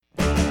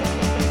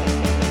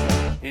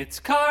It's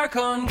car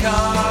con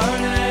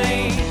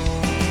carne.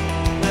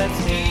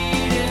 Let's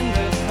eat in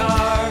the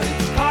car.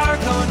 It's car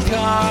con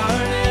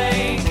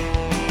carne.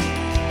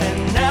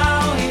 And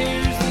now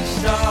here's the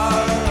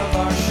star of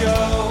our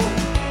show,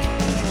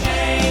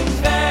 James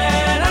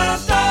Van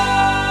Alstyne.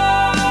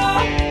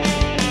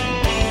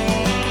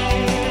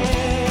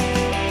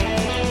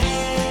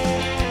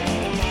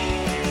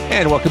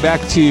 And welcome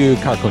back to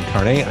Car con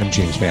Carne. I'm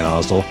James Van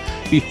Alstyne.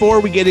 Before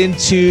we get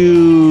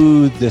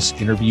into this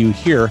interview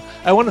here,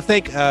 I want to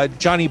thank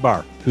Johnny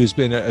Barr, who's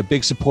been a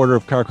big supporter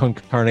of Car con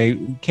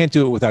Carne. Can't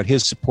do it without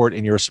his support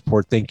and your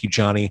support. Thank you,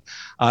 Johnny.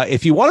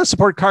 If you want to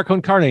support Car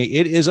con Carne,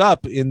 it is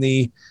up in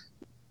the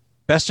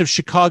Best of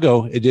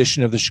Chicago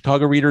edition of the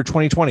Chicago Reader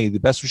 2020, the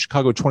Best of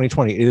Chicago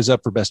 2020. It is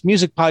up for Best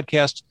Music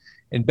Podcast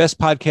and Best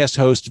Podcast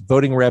Host.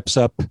 Voting wraps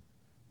up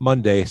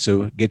Monday,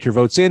 so get your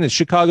votes in. It's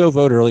Chicago.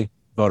 Vote early,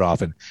 vote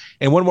often.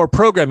 And one more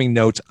programming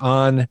note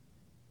on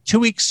 2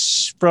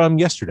 weeks from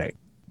yesterday,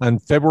 on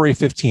February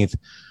 15th,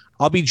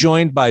 I'll be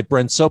joined by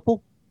Brent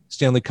Sopel,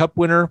 Stanley Cup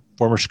winner,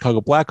 former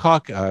Chicago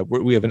Blackhawk.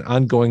 We have an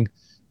ongoing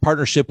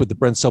partnership with the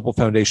Brent Sopel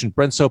Foundation.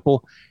 Brent Sopel,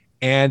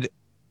 and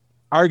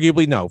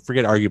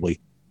arguably,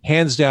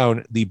 hands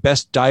down, the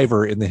best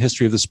diver in the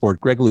history of the sport,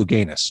 Greg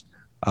Louganis.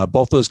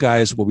 Both those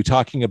guys will be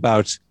talking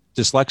about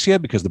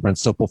dyslexia, because the Brent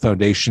Sopel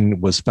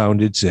Foundation was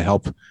founded to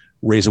help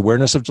raise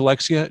awareness of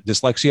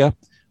dyslexia.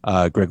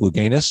 Greg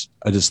Louganis,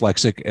 a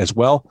dyslexic as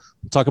well.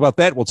 We'll talk about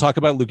that. We'll talk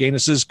about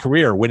Louganis's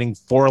career, winning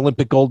 4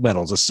 Olympic gold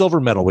medals, a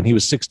silver medal when he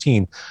was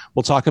 16.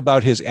 We'll talk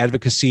about his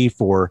advocacy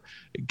for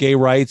gay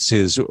rights,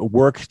 his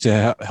work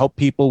to help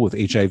people with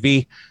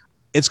HIV.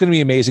 It's going to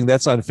be amazing.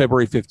 That's on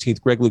February 15th,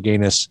 Greg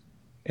Louganis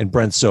and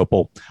Brent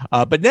Sopel.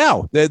 But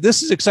now,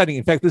 this is exciting.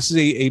 In fact, this is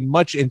a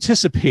much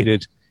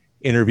anticipated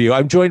interview.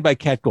 I'm joined by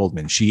Kat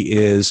Goldman. She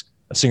is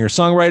a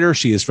singer-songwriter.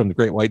 She is from the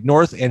Great White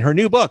North, and her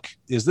new book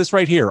is this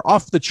right here,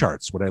 Off the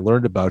Charts, what I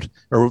learned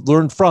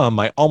from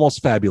my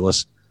almost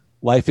fabulous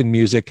life in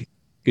music.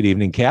 Good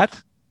evening,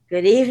 Kat.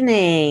 Good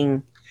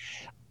evening.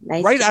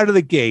 Nice right out of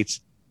the gate,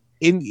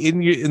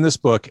 in this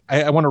book,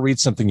 I want to read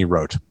something you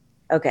wrote.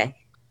 Okay.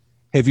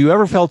 Have you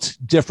ever felt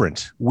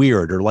different,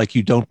 weird, or like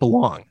you don't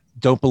belong?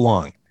 Don't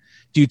belong?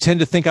 Do you tend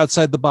to think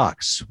outside the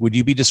box? Would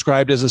you be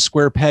described as a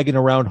square peg in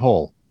a round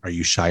hole? Are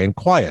you shy and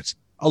quiet?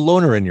 A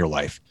loner in your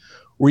life?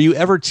 Were you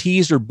ever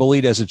teased or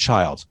bullied as a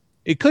child?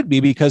 It could be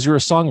because you're a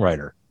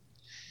songwriter.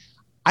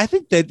 I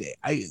think that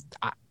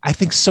I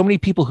think so many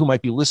people who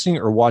might be listening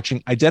or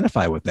watching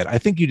identify with that. I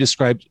think you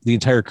described the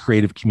entire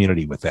creative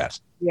community with that.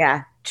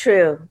 Yeah,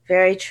 true.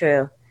 Very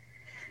true.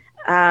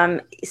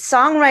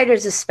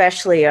 Songwriters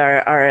especially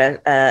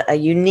are a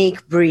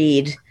unique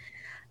breed.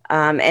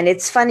 And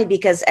it's funny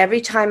because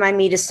every time I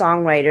meet a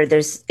songwriter,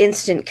 there's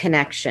instant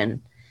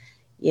connection.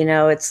 You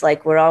know, it's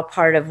like we're all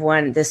part of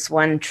this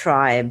one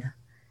tribe.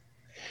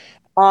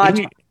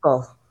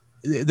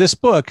 This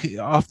book,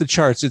 Off the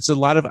Charts, it's a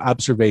lot of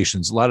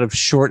observations, a lot of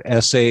short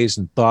essays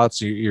and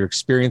thoughts, your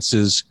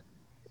experiences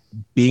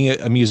being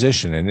a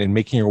musician and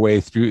making your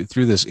way through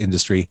this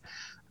industry.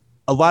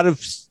 A lot of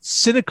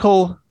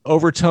cynical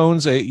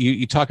overtones.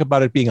 You talk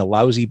about it being a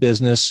lousy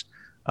business.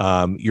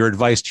 Your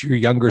advice to your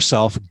younger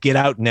self: get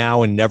out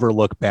now and never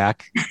look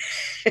back.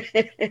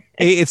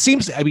 It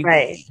seems,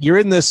 right. You're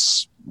in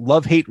this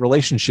love-hate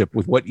relationship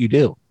with what you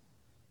do.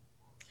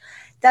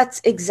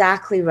 That's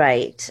exactly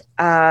right.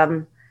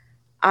 There's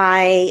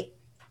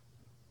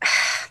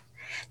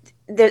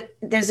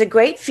a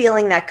great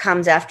feeling that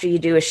comes after you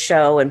do a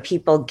show and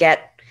people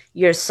get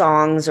your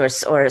songs,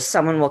 or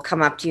someone will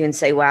come up to you and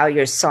say, wow,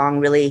 your song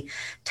really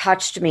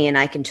touched me and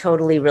I can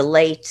totally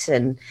relate.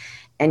 And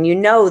you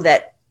know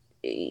that,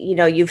 you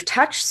know, you've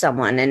touched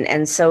someone,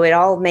 and so it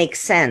all makes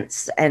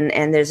sense. And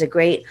there's a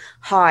great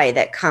high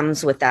that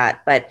comes with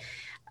that. But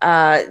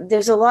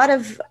there's a lot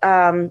of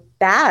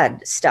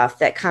bad stuff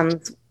that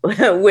comes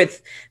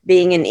with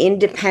being an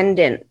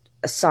independent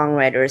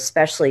songwriter,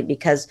 especially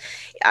because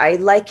I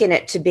liken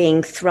it to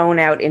being thrown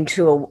out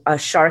into a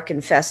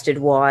shark-infested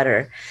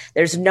water.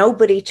 There's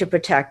nobody to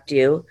protect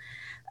you,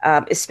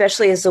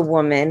 especially as a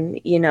woman.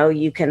 You know,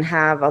 you can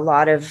have a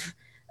lot of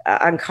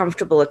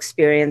uncomfortable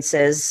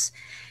experiences,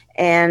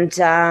 and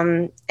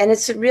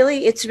it's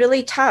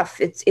really tough.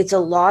 It's a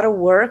lot of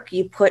work.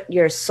 You put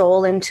your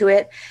soul into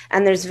it,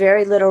 and there's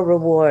very little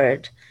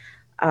reward.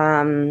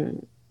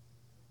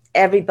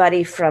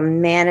 Everybody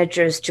from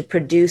managers to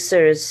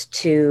producers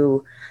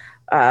to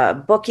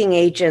booking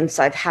agents.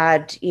 I've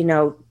had, you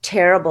know,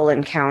 terrible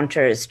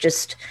encounters,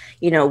 just,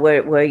 you know,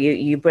 where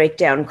you break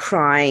down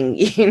crying,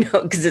 you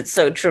know, because it's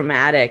so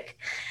traumatic.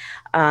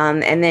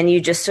 And then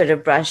you just sort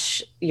of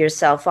brush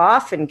yourself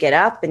off and get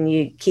up and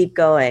you keep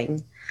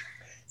going.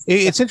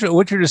 It's interesting.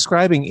 What you're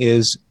describing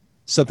is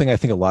something I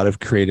think a lot of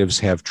creatives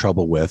have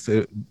trouble with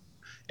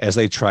as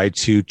they try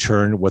to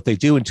turn what they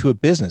do into a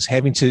business,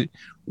 having to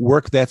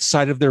work that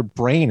side of their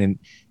brain and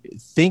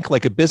think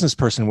like a business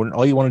person when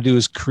all you want to do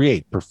is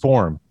create,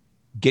 perform,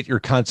 get your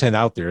content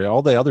out there.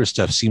 All the other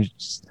stuff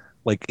seems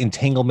like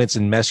entanglements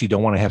and mess you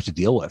don't want to have to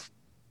deal with.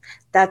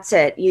 That's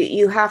it.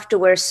 You have to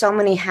wear so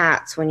many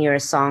hats when you're a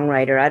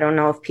songwriter. I don't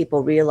know if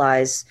people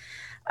realize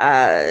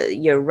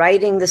you're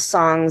writing the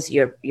songs,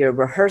 you're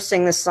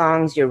rehearsing the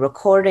songs, you're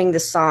recording the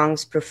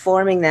songs,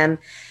 performing them,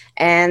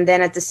 and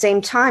then at the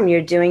same time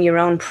you're doing your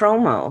own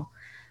promo.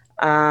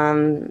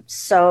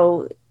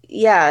 So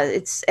yeah,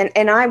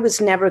 and I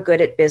was never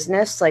good at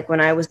business. Like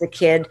when I was a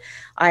kid,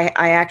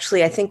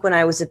 I think when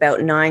I was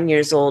about 9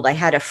 years old, I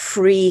had a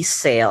free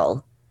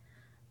sale,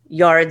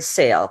 yard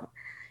sale.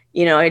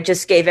 I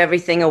just gave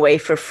everything away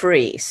for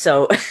free.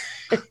 So,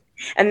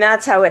 and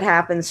that's how it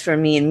happens for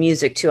me in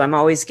music too. I'm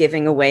always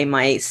giving away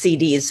my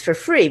CDs for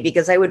free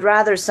because I would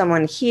rather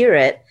someone hear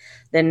it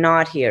than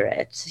not hear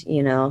it,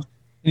 And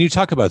you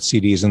talk about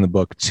CDs in the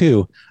book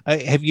too.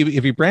 Have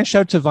you branched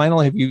out to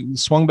vinyl? Have you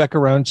swung back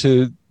around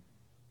to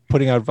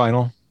putting out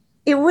vinyl?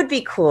 It would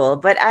be cool,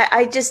 but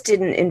I just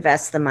didn't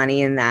invest the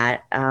money in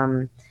that.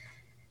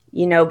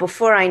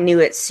 Before I knew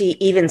it,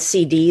 even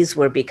CDs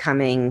were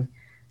becoming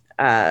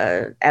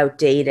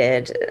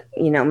outdated.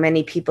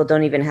 Many people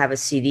don't even have a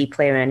CD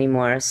player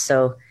anymore.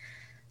 So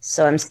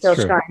I'm still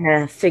trying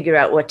to figure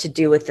out what to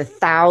do with the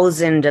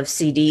 1,000 of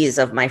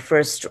CDs of my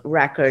first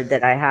record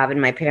that I have in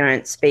my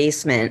parents'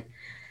 basement.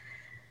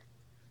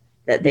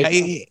 That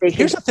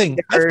here's the thing.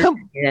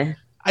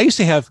 I used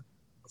to have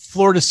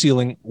floor to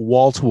ceiling,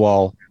 wall to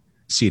wall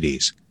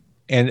CDs.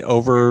 And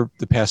over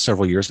the past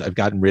several years, I've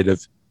gotten rid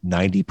of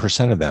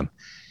 90% of them.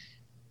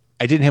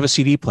 I didn't have a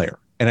CD player.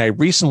 And I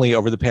recently,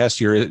 over the past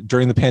year,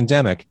 during the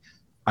pandemic,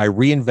 I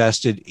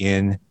reinvested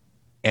in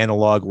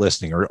analog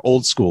listening or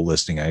old school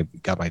listening. I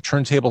got my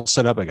turntable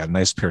set up. I got a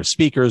nice pair of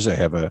speakers. I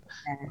have a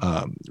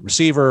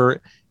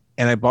receiver,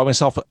 and I bought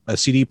myself a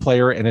CD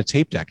player and a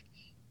tape deck.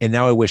 And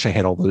now I wish I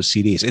had all those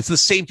CDs. It's the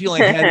same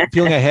feeling I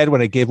had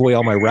when I gave away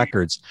all my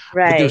records.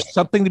 Right. But there's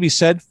something to be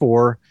said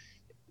for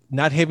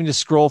not having to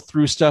scroll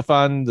through stuff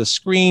on the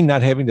screen,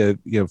 not having to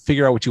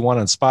figure out what you want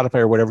on Spotify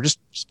or whatever. Just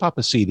pop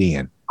a CD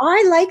in.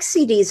 I like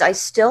CDs. I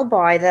still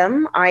buy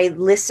them. I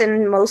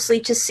listen mostly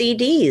to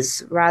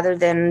CDs rather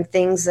than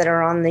things that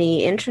are on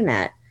the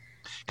internet.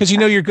 Because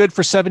you're good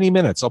for 70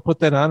 minutes. I'll put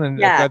that on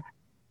and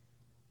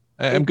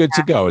I'm good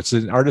to go. It's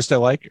an artist I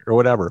like or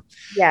whatever.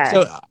 Yeah.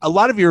 So a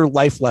lot of your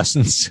life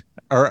lessons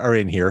are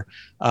in here.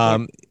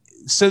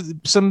 So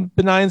some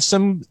benign,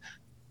 some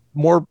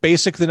more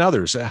basic than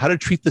others. How to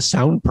treat the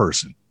sound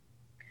person.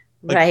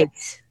 Right.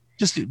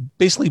 Just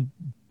basically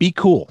be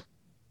cool.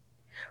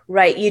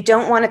 Right. You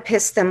don't want to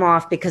piss them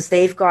off because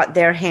they've got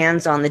their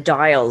hands on the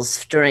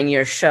dials during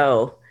your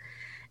show.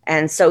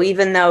 And so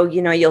even though,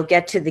 you'll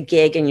get to the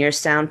gig and your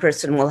sound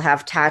person will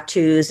have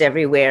tattoos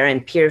everywhere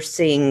and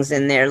piercings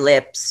in their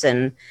lips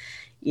and,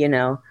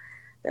 a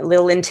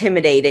little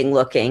intimidating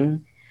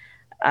looking.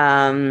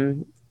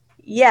 You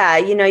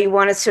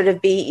want to sort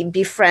of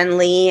be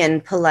friendly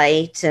and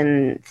polite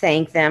and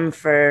thank them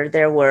for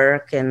their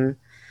work and,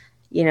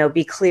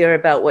 be clear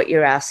about what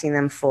you're asking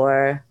them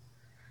for.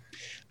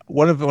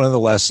 One of the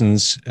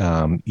lessons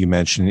you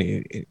mentioned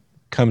it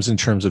comes in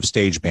terms of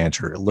stage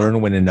banter.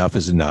 Learn when enough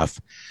is enough.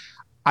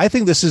 I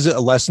think this is a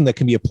lesson that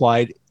can be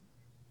applied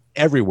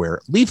everywhere.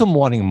 Leave them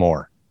wanting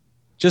more.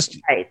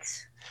 Right.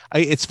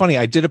 It's funny.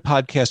 I did a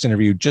podcast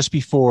interview just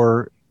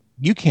before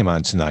you came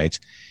on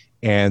tonight,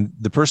 and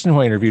the person who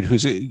I interviewed,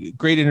 who's a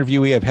great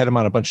interviewee, I've had him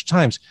on a bunch of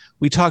times.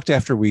 We talked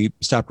after we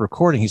stopped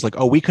recording. He's like,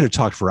 "Oh, we could have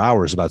talked for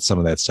hours about some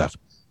of that stuff."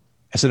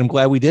 I said, "I'm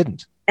glad we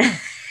didn't."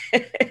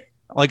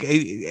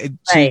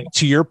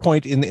 To your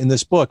point in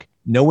this book,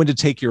 know when to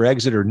take your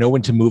exit or know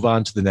when to move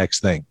on to the next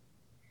thing.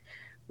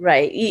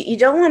 Right. You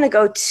don't want to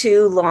go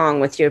too long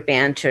with your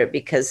banter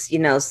because,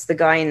 the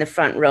guy in the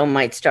front row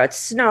might start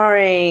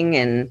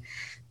snoring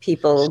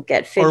people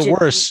get fidgety. Or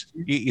worse,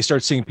 you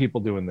start seeing people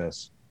doing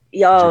this.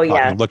 Oh,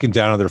 yeah. Looking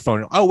down on their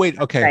phone. Oh, wait.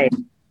 Okay. Right.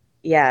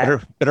 Yeah.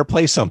 Better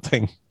play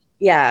something.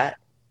 Yeah.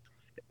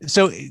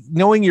 So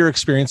knowing your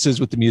experiences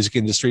with the music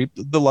industry,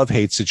 the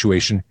love-hate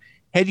situation,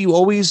 had you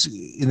always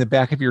in the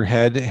back of your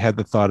head had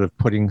the thought of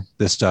putting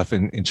this stuff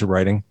into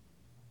writing?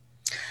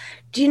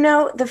 Do you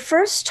know, the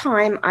first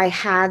time I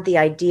had the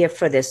idea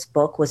for this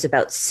book was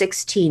about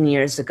 16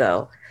 years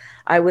ago.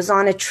 I was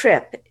on a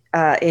trip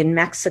in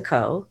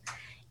Mexico,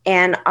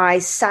 and I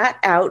sat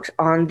out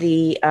on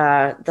the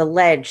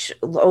ledge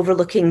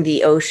overlooking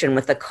the ocean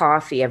with a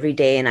coffee every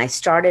day, and I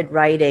started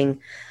writing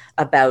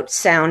about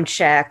sound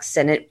checks,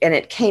 and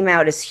it came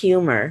out as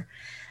humor.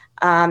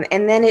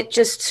 And then it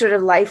just sort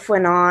of life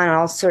went on.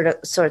 All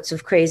sorts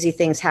of crazy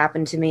things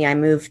happened to me. I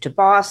moved to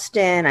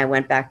Boston. I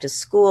went back to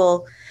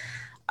school.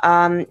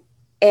 And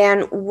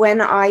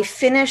when I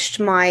finished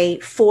my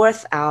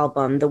fourth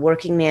album, The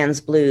Working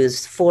Man's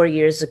Blues, 4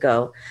 years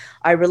ago,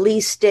 I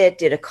released it,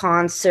 did a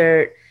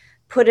concert,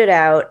 put it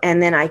out,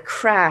 and then I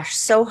crashed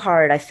so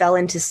hard. I fell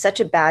into such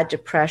a bad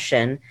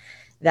depression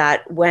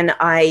that when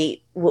I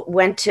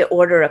went to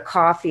order a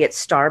coffee at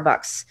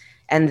Starbucks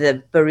and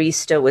the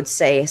barista would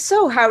say,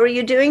 "So how are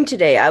you doing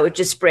today?" I would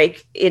just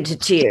break into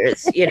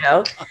tears,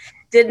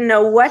 Didn't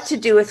know what to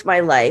do with my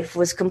life,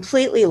 was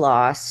completely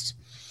lost.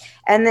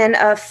 And then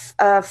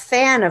a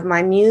fan of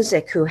my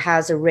music who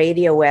has a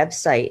radio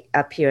website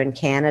up here in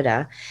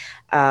Canada,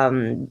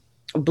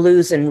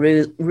 Blues and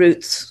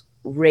Roots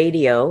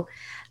Radio,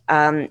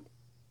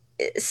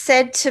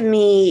 said to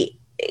me,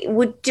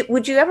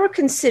 would you ever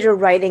consider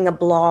writing a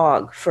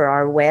blog for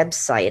our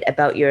website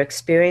about your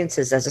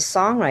experiences as a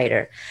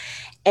songwriter?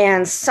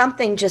 And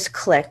something just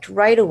clicked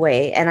right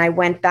away. And I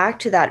went back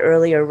to that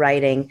earlier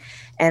writing,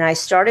 and I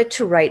started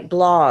to write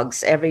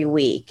blogs every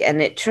week.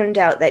 And it turned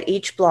out that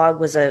each blog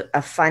was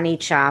a funny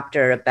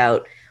chapter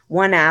about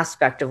one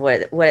aspect of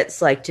what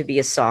it's like to be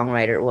a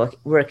songwriter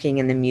working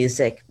in the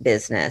music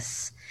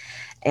business.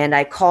 And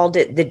I called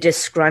it The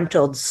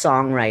Disgruntled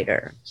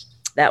Songwriter.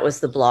 That was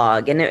the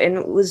blog. And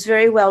it was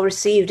very well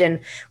received. And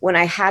when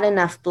I had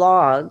enough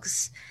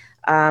blogs,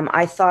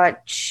 I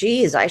thought,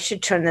 geez, I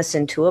should turn this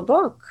into a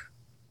book.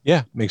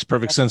 Yeah, makes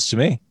perfect sense to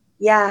me.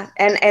 Yeah.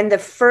 And the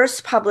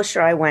first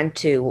publisher I went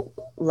to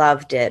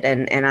loved it.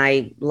 And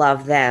I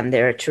love them.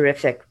 They're a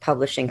terrific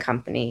publishing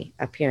company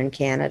up here in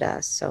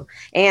Canada. So,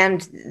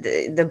 and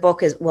the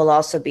book will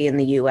also be in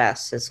the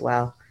US as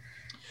well.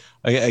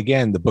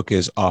 Again, the book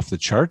is off the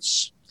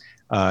charts.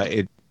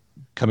 It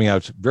coming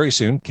out very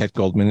soon. Kat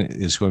Goldman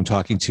is who I'm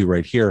talking to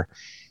right here.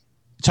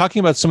 Talking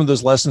about some of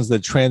those lessons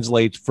that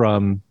translate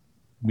from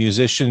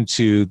musician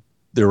to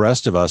the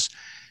rest of us.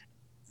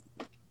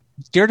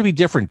 Dare to be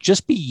different.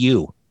 Just be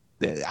you.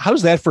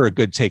 How's that for a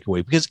good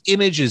takeaway? Because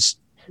image is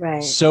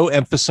so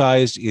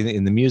emphasized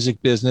in the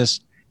music business.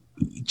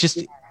 Just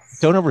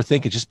don't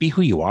overthink it. Just be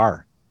who you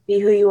are. Be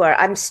who you are.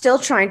 I'm still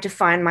trying to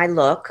find my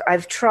look.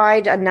 I've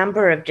tried a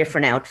number of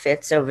different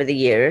outfits over the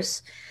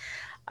years.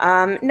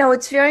 No,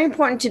 it's very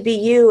important to be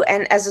you,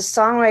 and as a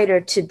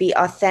songwriter, to be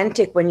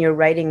authentic when you're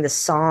writing the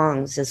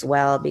songs as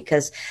well,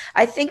 because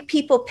I think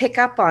people pick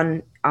up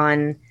on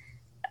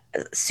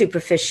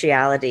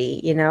superficiality.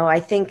 You know, I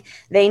think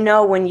they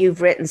know when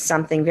you've written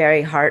something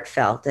very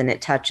heartfelt and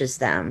it touches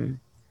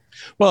them.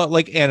 Well,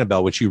 like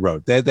Annabelle, which you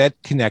wrote, that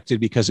connected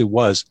because it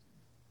was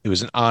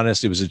an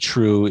honest, it was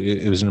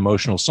an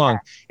emotional song.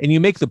 And you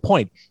make the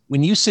point,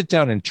 when you sit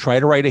down and try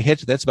to write a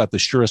hit, that's about the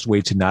surest way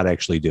to not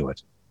actually do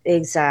it.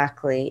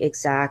 Exactly.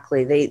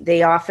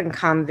 They often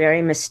come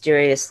very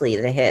mysteriously,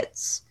 the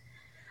hits.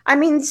 I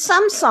mean,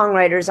 some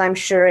songwriters, I'm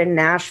sure, in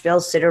Nashville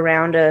sit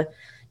around a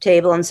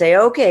table and say,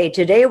 okay,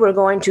 today we're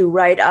going to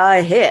write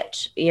a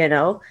hit. You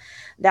know,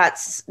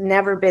 that's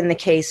never been the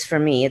case for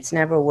me. It's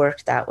never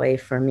worked that way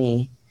for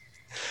me.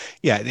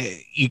 Yeah,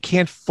 you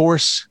can't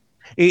force.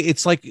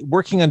 It's like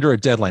working under a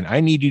deadline.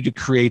 I need you to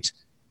create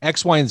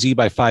X, Y, and Z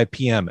by 5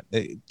 p.m.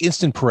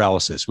 Instant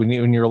paralysis. When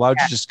you're allowed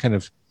to just kind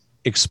of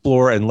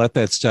explore and let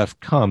that stuff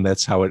come,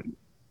 that's how it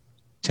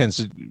tends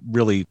to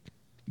really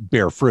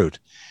bear fruit.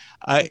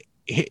 A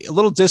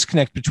little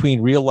disconnect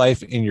between real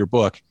life and your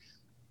book.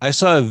 I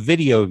saw a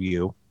video of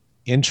you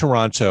in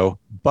Toronto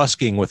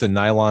busking with a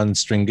nylon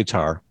string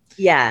guitar.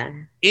 Yeah.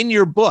 In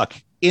your book,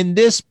 in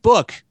this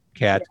book,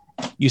 Kat,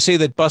 you say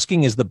that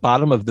busking is the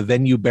bottom of the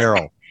venue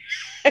barrel.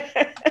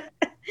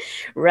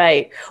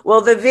 Right.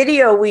 Well, the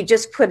video, we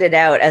just put it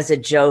out as a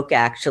joke,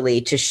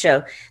 actually, to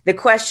show. The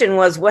question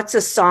was, what's a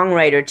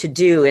songwriter to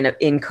do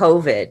in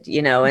COVID,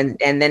 you know, and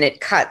then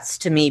it cuts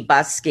to me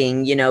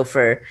busking, you know,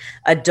 for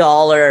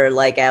 $1,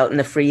 like out in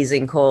the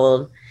freezing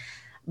cold.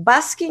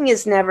 Busking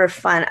is never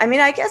fun. I mean,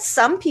 I guess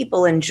some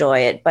people enjoy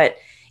it, but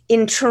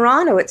in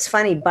Toronto, it's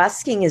funny,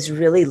 busking is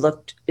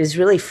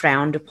really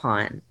frowned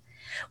upon.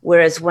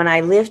 Whereas when I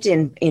lived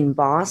in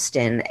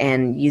Boston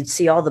and you'd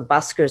see all the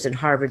buskers in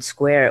Harvard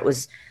Square, it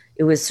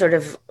was sort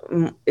of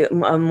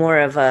more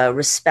of a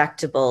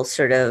respectable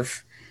sort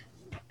of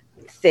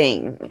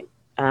thing.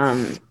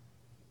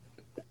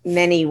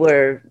 Many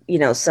were, you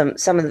know, some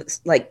of the,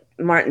 like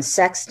Martin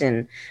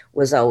Sexton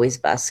was always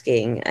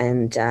busking,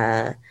 and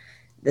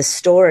the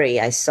Story,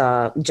 I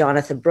saw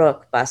Jonathan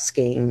Brooke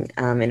busking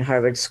in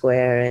Harvard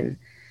Square, and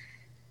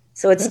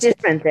so it's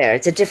different there.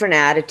 It's a different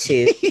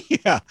attitude.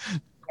 Yeah.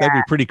 That'd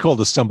be pretty cool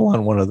to stumble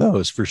on one of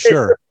those for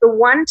sure. The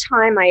one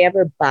time I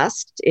ever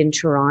busked in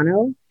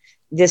Toronto,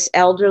 this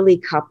elderly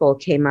couple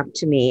came up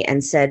to me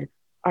and said,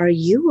 "Are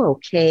you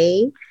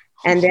okay?"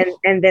 And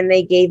then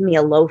they gave me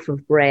a loaf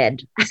of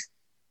bread.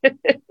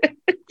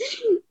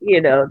 You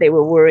know, they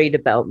were worried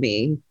about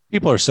me.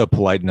 People are so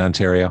polite in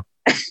Ontario.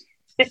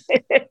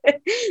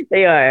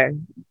 They are.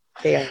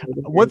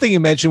 One thing you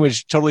mentioned,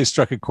 which totally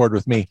struck a chord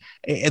with me,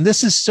 and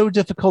this is so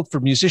difficult for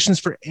musicians,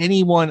 for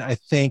anyone, I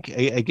think,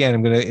 again,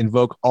 I'm going to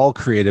invoke all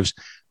creatives,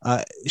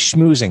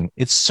 schmoozing.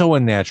 It's so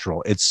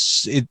unnatural.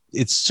 It's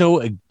so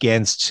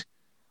against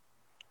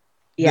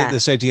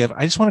this idea of,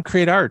 I just want to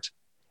create art.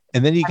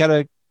 And then you got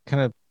to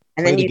kind of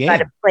got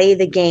to play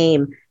the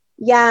game.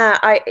 Yeah.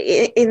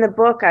 In the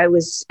book,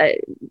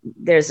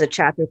 there's a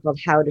chapter called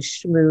How to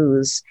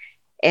Schmooze.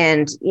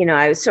 And, you know,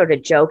 I was sort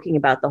of joking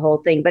about the whole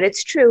thing, but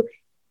it's true.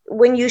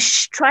 When you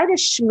try to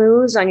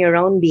schmooze on your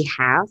own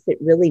behalf, it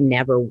really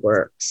never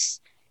works.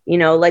 You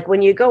know, like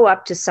when you go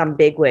up to some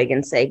bigwig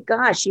and say,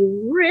 gosh,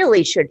 you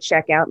really should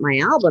check out my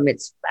album.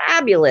 It's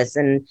fabulous.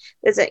 And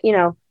there's you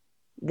know,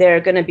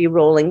 they're going to be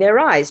rolling their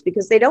eyes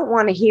because they don't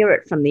want to hear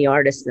it from the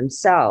artist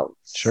themselves.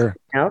 Sure.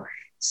 You know?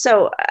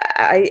 So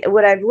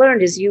what I've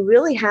learned is you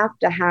really have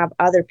to have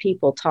other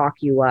people talk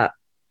you up,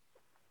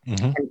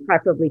 and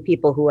preferably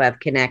people who have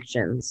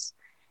connections.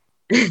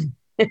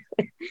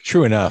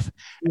 True enough.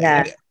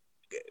 Yeah.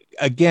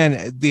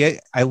 Again,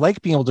 I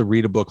like being able to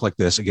read a book like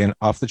this, again,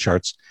 off the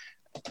charts,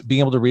 being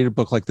able to read a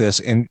book like this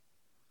and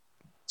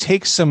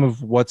take some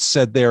of what's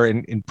said there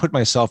and put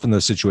myself in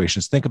those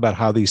situations, think about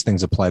how these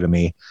things apply to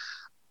me.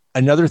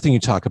 Another thing you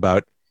talk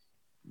about,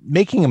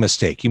 making a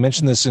mistake. You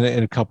mentioned this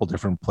in a couple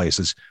different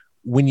places.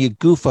 When you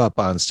goof up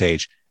on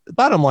stage, the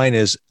bottom line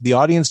is the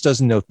audience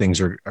doesn't know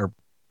things are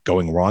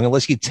going wrong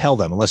unless you tell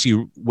them, unless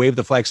you wave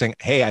the flag saying,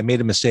 hey, I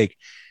made a mistake.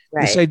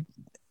 Right.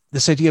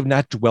 This idea of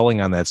not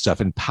dwelling on that stuff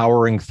and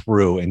powering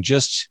through and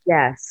just.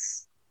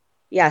 Yes.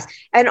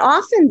 And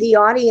often the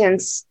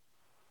audience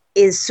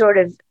is sort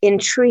of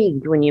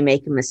intrigued when you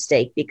make a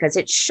mistake because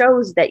it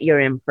shows that you're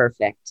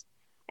imperfect.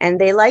 And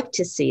they like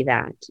to see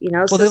that, you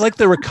know. Well, they like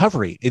the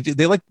recovery.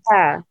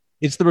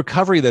 It's the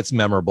recovery that's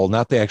memorable,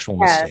 not the actual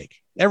mistake.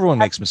 Everyone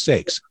makes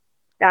mistakes.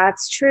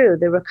 That's true.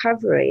 The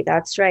recovery.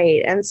 That's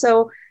right. And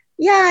so,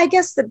 I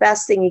guess the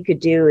best thing you could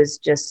do is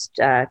just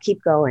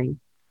keep going,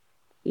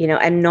 you know,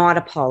 and not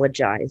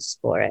apologize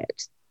for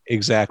it.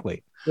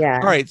 Exactly. Yeah.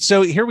 All right.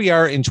 So here we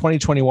are in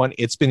 2021.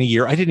 It's been a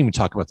year. I didn't even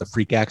talk about the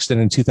freak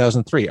accident in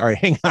 2003. All right,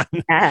 hang on.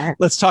 Yeah.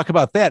 Let's talk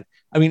about that.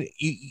 I mean,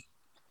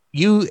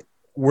 you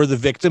were the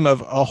victim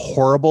of a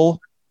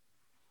horrible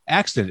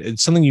accident.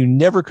 It's something you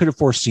never could have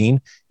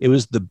foreseen. It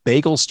was the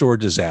bagel store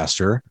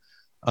disaster.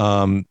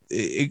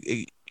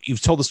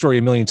 You've told the story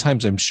a million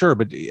times, I'm sure,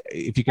 but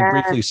if you can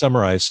briefly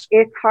summarize.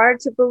 It's hard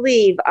to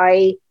believe.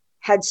 I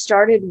had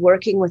started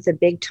working with a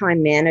big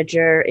time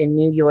manager in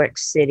New York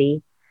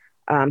City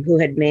who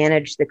had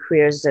managed the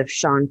careers of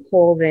Sean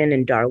Colvin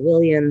and Dar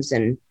Williams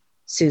and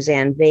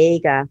Suzanne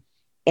Vega.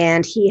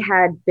 And he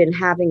had been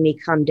having me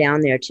come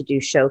down there to do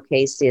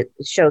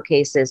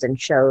showcases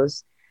and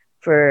shows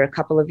for a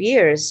couple of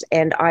years.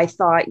 And I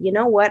thought, you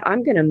know what,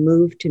 I'm going to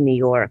move to New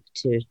York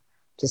to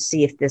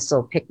see if this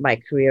will pick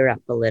my career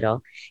up a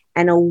little.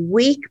 And a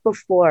week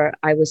before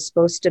I was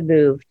supposed to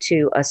move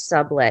to a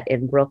sublet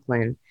in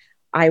Brooklyn,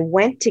 I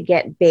went to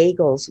get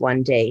bagels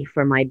one day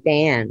for my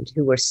band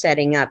who were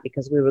setting up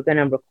because we were going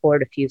to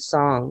record a few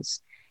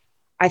songs.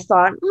 I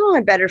thought,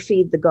 I better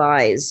feed the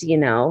guys, you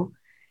know.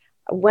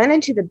 Went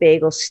into the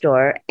bagel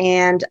store,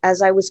 and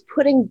as I was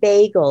putting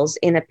bagels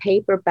in a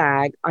paper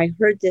bag, I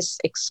heard this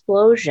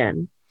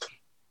explosion.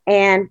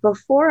 And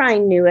before I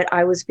knew it,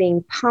 I was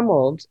being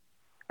pummeled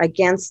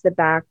against the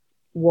back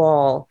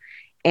wall,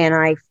 and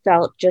I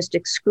felt just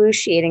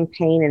excruciating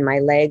pain in my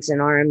legs and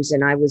arms,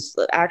 and I was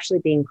actually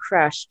being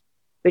crushed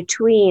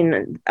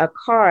between a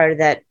car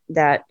that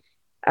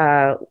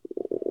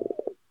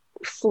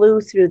flew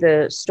through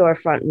the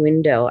storefront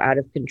window out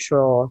of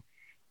control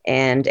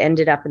and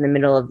ended up in the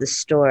middle of the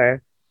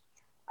store.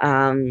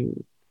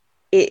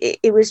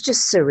 It was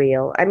just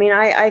surreal. I mean,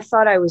 I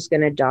thought I was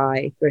going to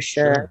die for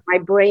sure. My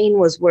brain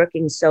was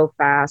working so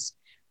fast,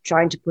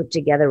 trying to put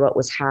together what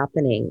was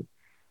happening.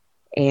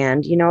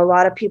 And, you know, a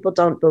lot of people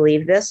don't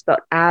believe this,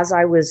 but as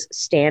I was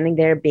standing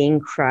there being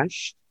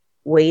crushed,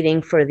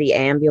 waiting for the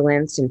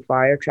ambulance and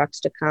fire trucks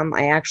to come,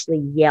 I actually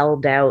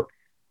yelled out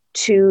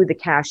to the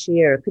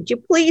cashier, could you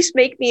please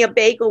make me a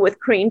bagel with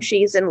cream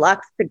cheese and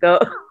Lux to go?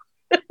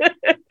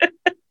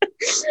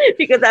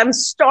 Because I'm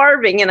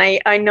starving and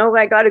I know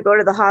I got to go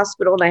to the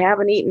hospital and I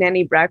haven't eaten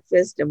any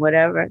breakfast and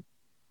whatever.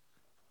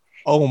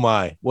 Oh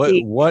my, what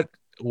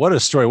a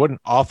story. What an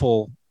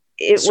awful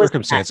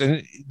circumstance.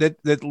 And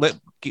that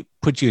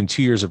put you in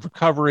 2 years of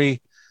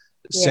recovery,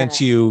 sent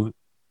you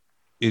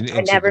into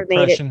I never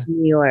depression. made it to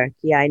New York.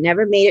 Yeah, I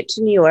never made it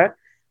to New York.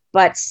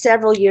 But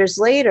several years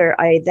later,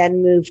 I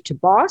then moved to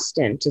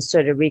Boston to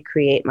sort of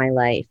recreate my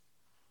life.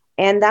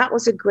 And that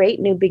was a great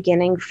new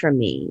beginning for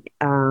me.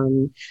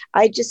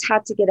 I just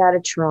had to get out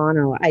of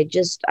Toronto. I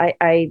just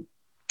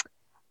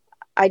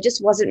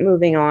wasn't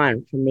moving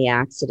on from the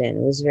accident.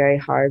 It was very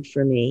hard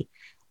for me.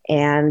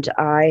 And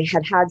I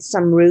had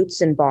some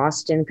roots in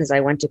Boston because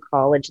I went to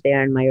college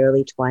there in my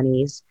early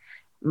 20s.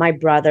 My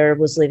brother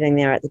was living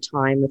there at the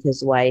time with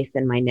his wife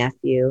and my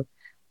nephew.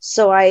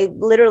 So I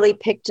literally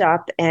picked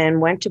up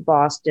and went to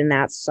Boston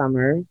that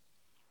summer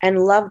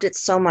and loved it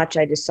so much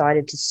I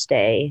decided to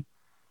stay.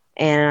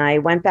 And I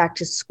went back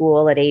to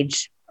school at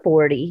age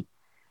 40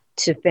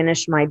 to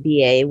finish my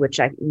BA,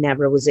 which I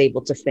never was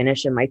able to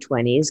finish in my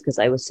 20s because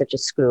I was such a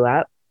screw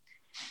up.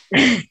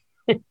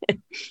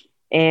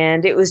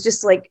 And it was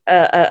just like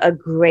a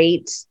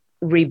great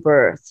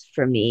rebirth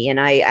for me. And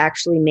I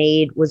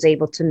actually was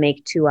able to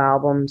make 2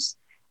 albums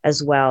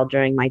as well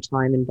during my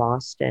time in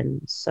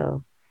Boston.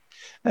 So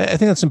I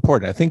think that's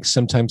important. I think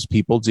sometimes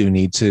people do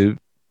need to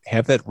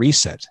have that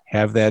reset,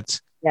 have that.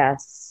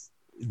 Yes.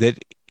 That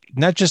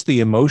not just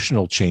the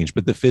emotional change,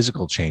 but the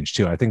physical change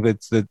too. I think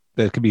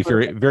that could be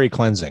very, very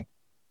cleansing.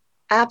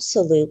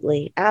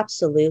 Absolutely.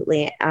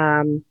 Absolutely.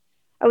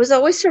 I was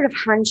always sort of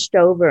hunched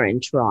over in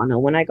Toronto.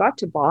 When I got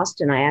to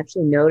Boston, I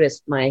actually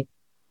noticed my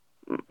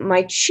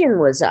my chin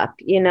was up,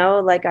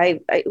 like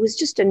it was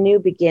just a new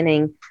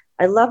beginning.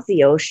 I loved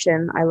the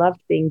ocean. I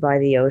loved being by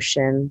the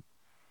ocean.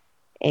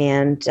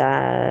 And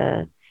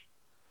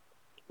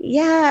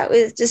yeah, it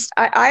was just,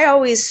 I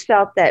always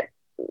felt that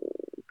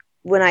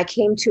when I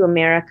came to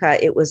America,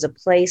 it was a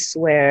place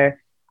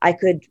where I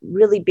could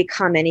really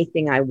become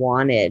anything I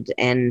wanted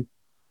and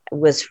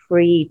was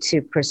free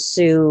to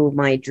pursue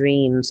my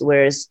dreams.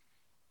 Whereas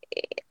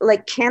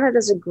like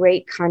Canada's a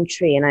great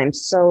country and I'm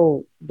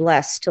so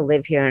blessed to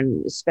live here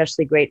and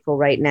especially grateful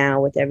right now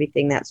with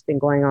everything that's been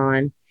going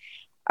on.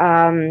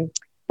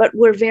 But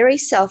we're very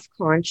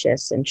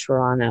self-conscious in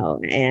Toronto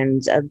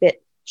and a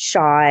bit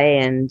shy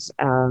and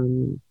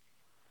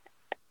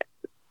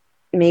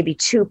maybe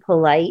too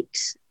polite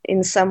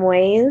in some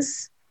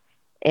ways.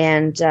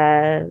 And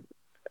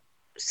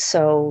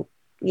so,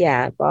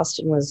 yeah,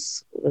 Boston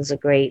was a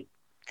great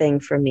thing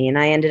for me. And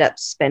I ended up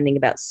spending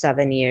about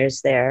 7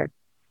 years there.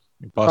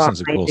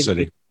 Boston's a cool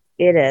city.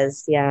 It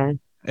is, yeah.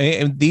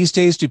 And these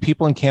days, do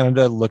people in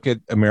Canada look at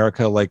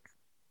America like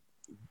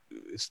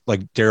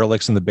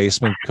derelicts in the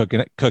basement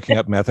cooking up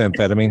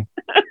methamphetamine?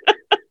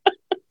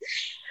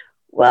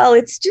 Well,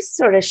 it's just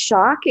sort of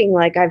shocking.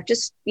 Like I've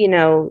just,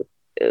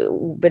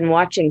 been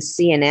watching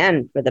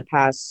CNN for the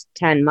past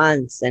 10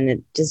 months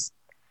and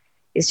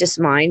it's just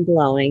mind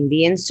blowing.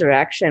 The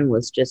insurrection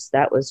was just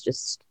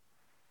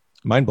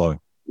mind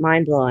blowing.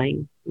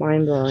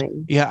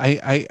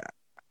 Yeah.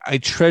 I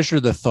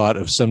treasure the thought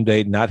of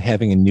someday not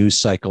having a news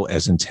cycle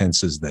as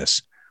intense as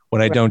this,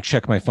 when I don't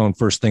check my phone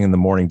first thing in the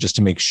morning just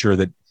to make sure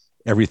that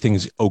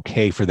everything's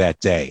okay for that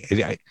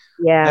day.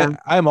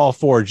 I'm all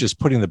for just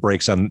putting the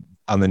brakes on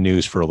the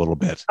news for a little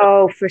bit.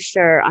 Oh, for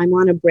sure. I'm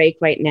on a break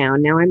right now.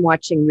 Now I'm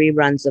watching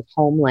reruns of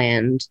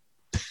Homeland.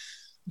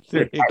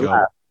 There you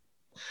go.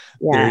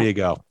 Yeah. There you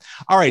go.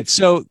 All right.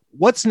 So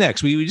what's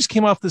next? We just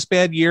came off this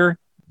bad year.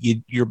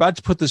 You're about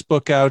to put this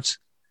book out.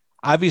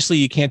 Obviously,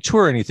 you can't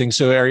tour anything.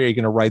 So are you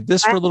going to write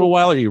this for a little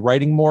while? Are you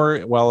writing more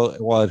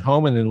while at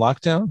home and in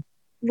lockdown?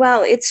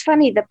 Well, it's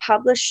funny. The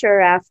publisher,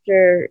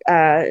 after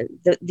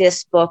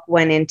this book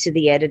went into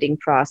the editing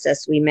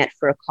process, we met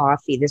for a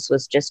coffee. This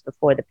was just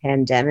before the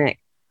pandemic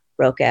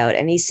broke out.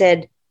 And he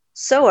said,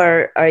 so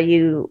are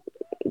you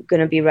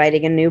going to be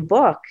writing a new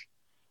book?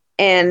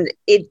 And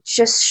it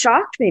just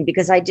shocked me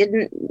because I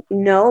didn't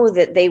know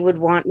that they would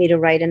want me to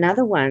write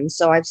another one.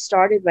 So I've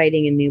started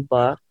writing a new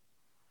book.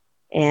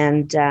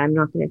 And I'm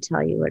not going to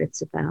tell you what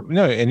it's about.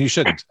 No, and you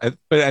shouldn't.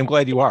 But I'm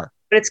glad you are.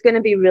 But it's going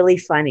to be really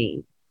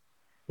funny.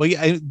 Well,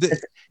 yeah,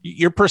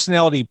 your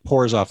personality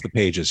pours off the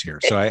pages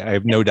here, so I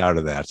have no doubt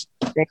of that.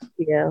 Thank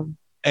you.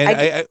 And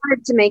I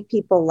wanted to make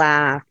people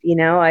laugh.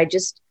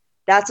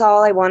 That's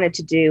all I wanted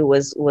to do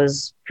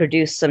was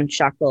produce some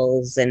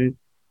chuckles, and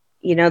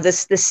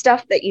this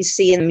stuff that you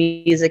see in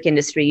the music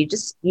industry,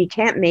 you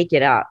can't make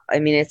it up. I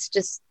mean,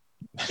 it's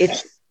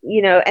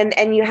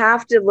and you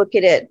have to look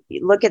at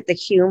the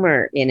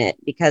humor in it,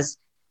 because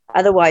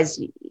otherwise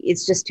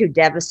it's just too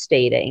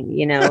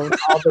devastating,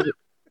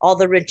 all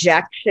the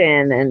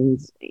rejection and,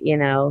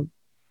 It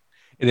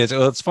is.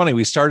 Well, it's funny.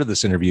 We started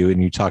this interview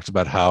and you talked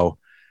about how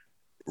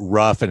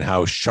rough and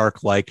how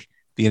shark-like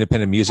the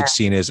independent music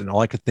scene is. And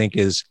all I could think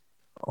is,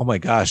 oh my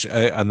gosh,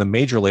 on the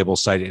major label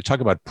side, you talk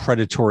about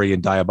predatory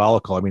and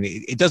diabolical. I mean,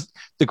 it does,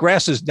 the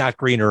grass is not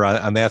greener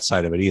on that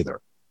side of it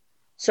either.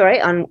 Sorry,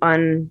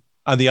 on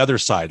the other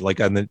side, like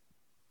on the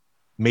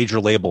major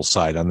label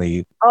side, on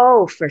the.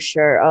 Oh, for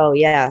sure. Oh,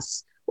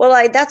 yes.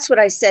 Well, that's what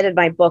I said in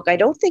my book. I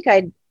don't think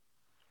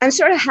I'm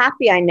sort of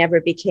happy I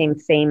never became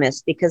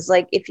famous, because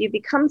like if you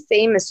become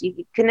famous,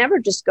 you can never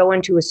just go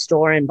into a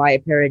store and buy a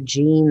pair of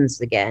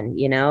jeans again,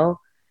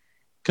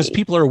 Because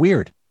people are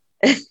weird.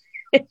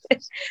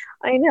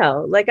 I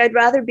know. Like I'd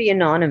rather be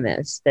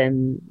anonymous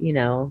than,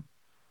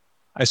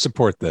 I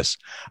support this.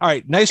 All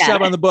right. Nice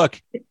job on the book.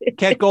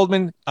 Kat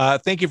Goldman,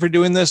 thank you for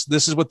doing this.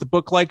 This is what the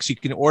book likes. You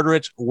can order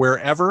it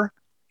wherever.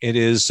 It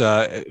is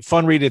a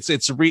fun read.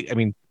 It's a read. I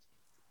mean,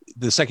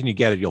 the second you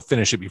get it, you'll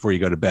finish it before you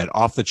go to bed.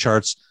 Off the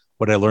charts,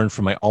 what I learned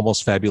from my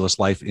almost fabulous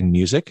life in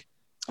music.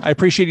 I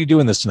appreciate you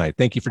doing this tonight.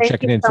 Thank you for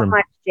checking in from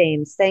much,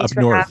 James. Thanks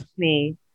for having me.